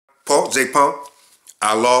Zepan,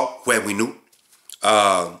 Allah, where we knew.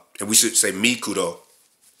 And we should say me kudo.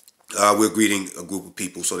 We're greeting a group of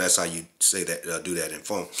people, so that's how you say that, do that in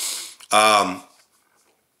phone.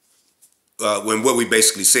 When what we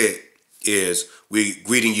basically said is we're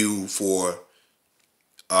greeting you for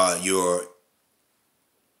your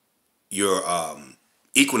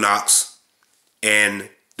equinox and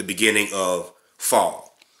the beginning of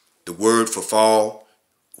fall. The word for fall,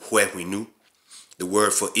 huehwinu. The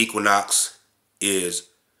word for equinox is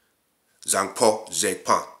zangpo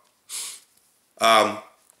zepan.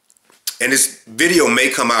 And this video may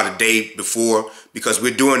come out a day before because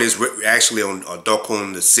we're doing this actually on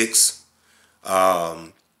Dokun the 6th,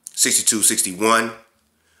 6261,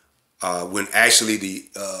 when actually the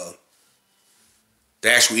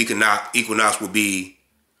actual equinox will be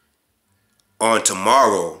on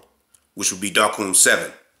tomorrow, which will be Dokun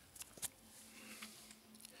 7.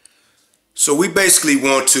 So we basically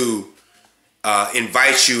want to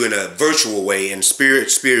invite you in a virtual way, in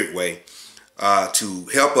spirit way, to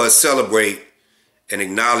help us celebrate and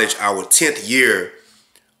acknowledge our 10th year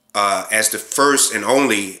as the first and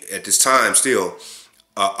only, at this time still,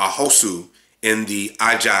 Axosu in the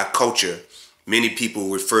Aja culture. Many people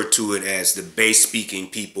refer to it as the Bay-speaking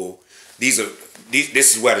people. This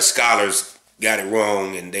is where the scholars got it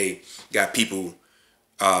wrong, and they got people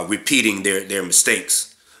repeating their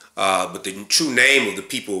mistakes. But the true name of the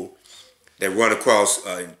people that run across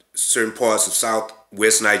certain parts of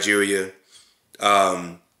southwest Nigeria,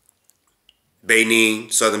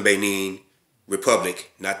 Benin, southern Benin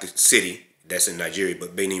Republic, not the city that's in Nigeria,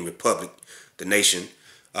 but Benin Republic, the nation,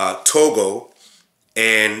 Togo,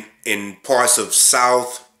 and in parts of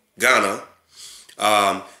South Ghana,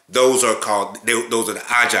 those are the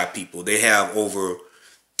Aja people. They have over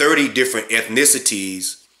 30 different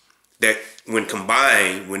ethnicities that, when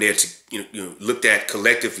combined, when they're looked at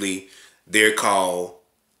collectively, they're called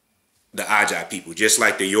the Aja people. Just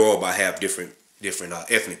like the Yoruba have different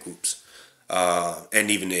ethnic groups, and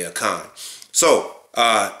even the Akan. So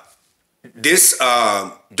this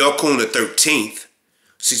Dokun the 13th,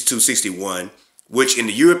 6261, which in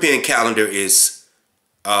the European calendar is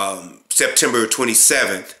September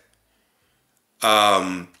 27th,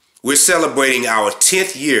 we're celebrating our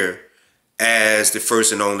 10th year as the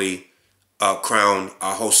first and only crowned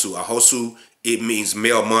Axosu. Axosu, it means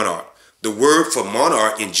male monarch. The word for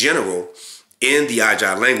monarch in general in the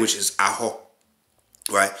Aja language is Aho,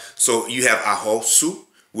 right? So you have Axosu,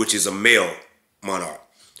 which is a male monarch.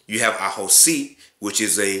 You have Axosi, which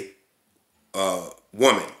is a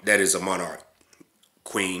woman that is a monarch,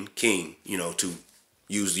 queen, king, to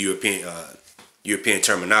use the European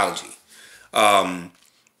terminology.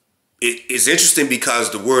 It's interesting because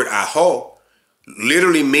the word Aho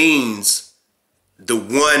literally means the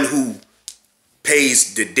one who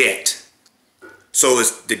pays the debt. So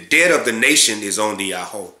it's the debt of the nation is on the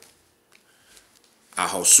Aho,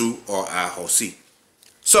 Axosu or Axosi.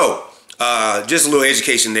 So just a little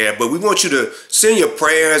education there, but we want you to send your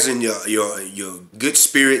prayers and your good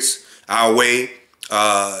spirits our way,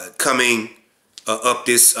 coming up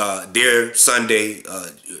this their Sunday,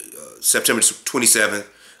 September 27th,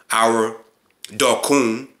 our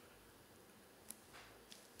Dokun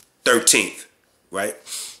 13th, right?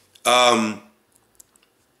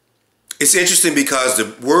 It's interesting because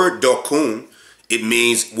the word Dokun, it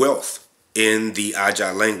means wealth in the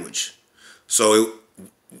Aja language. So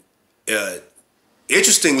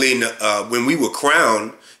interestingly, when we were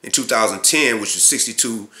crowned in 2010, which was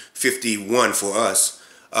 6251 for us,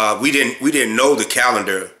 we didn't know the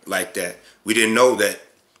calendar like that. We didn't know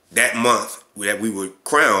that month that we were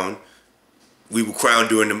crowned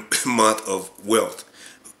during the month of wealth.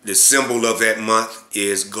 The symbol of that month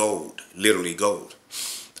is gold, literally gold.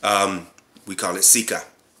 We call it Sika,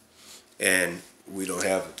 and we don't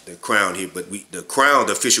have the crown here, but the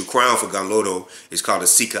official crown for Ganlodo is called a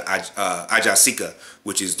Sika, Aja Sika,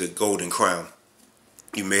 which is the golden crown.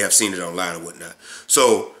 You may have seen it online or whatnot.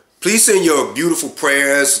 So please send your beautiful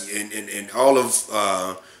prayers and all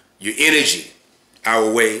of your energy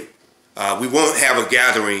our way. We won't have a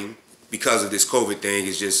gathering because of this COVID thing.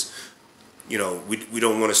 It's just, we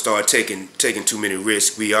don't want to start taking too many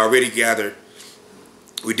risks. We already gathered.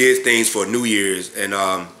 We did things for New Year's, and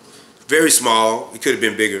very small. It could have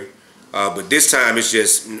been bigger, but this time it's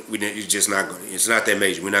just not going. It's not that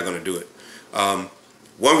major. We're not going to do it.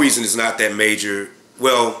 One reason it's not that major.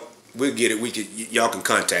 Well, we'll get it. Y'all can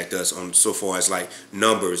contact us on so far as like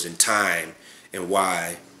numbers and time and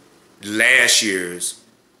why last year's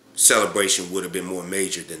celebration would have been more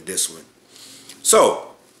major than this one.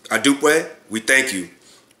 So, Adupwe, we thank you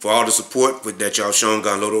for all the support that y'all shown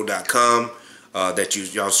Ganlodo.com. that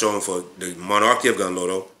y'all showing for the Monarchy of Gun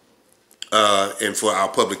Loto, and for our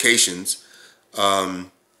publications,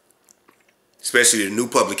 especially the new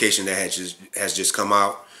publication that has just come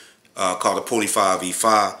out, called the Poli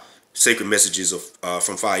 5v5 Sacred Messages of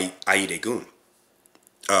from Fa Ayedegun.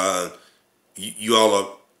 You all are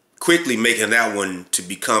quickly making that one to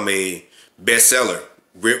become a bestseller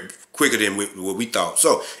quicker than what we thought.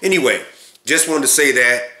 So anyway, just wanted to say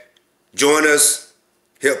that. Join us,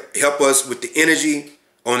 help us with the energy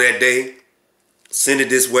on that day. Send it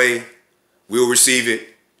this way. We'll receive it,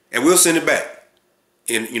 and we'll send it back.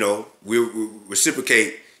 And we'll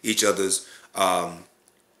reciprocate each other's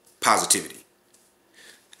positivity.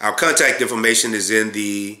 Our contact information is in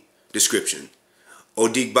the description.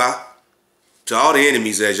 Odigba. To all the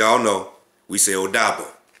enemies, as y'all know, we say Odabo.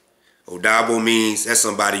 Odabo means that's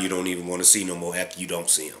somebody you don't even want to see no more after you don't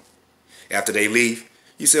see them. After they leave,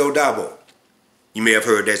 you say Odabo. You may have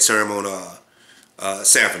heard that term on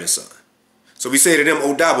Sanford and Son. So we say to them,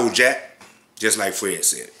 Odabo, Jack, just like Fred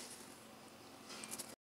said.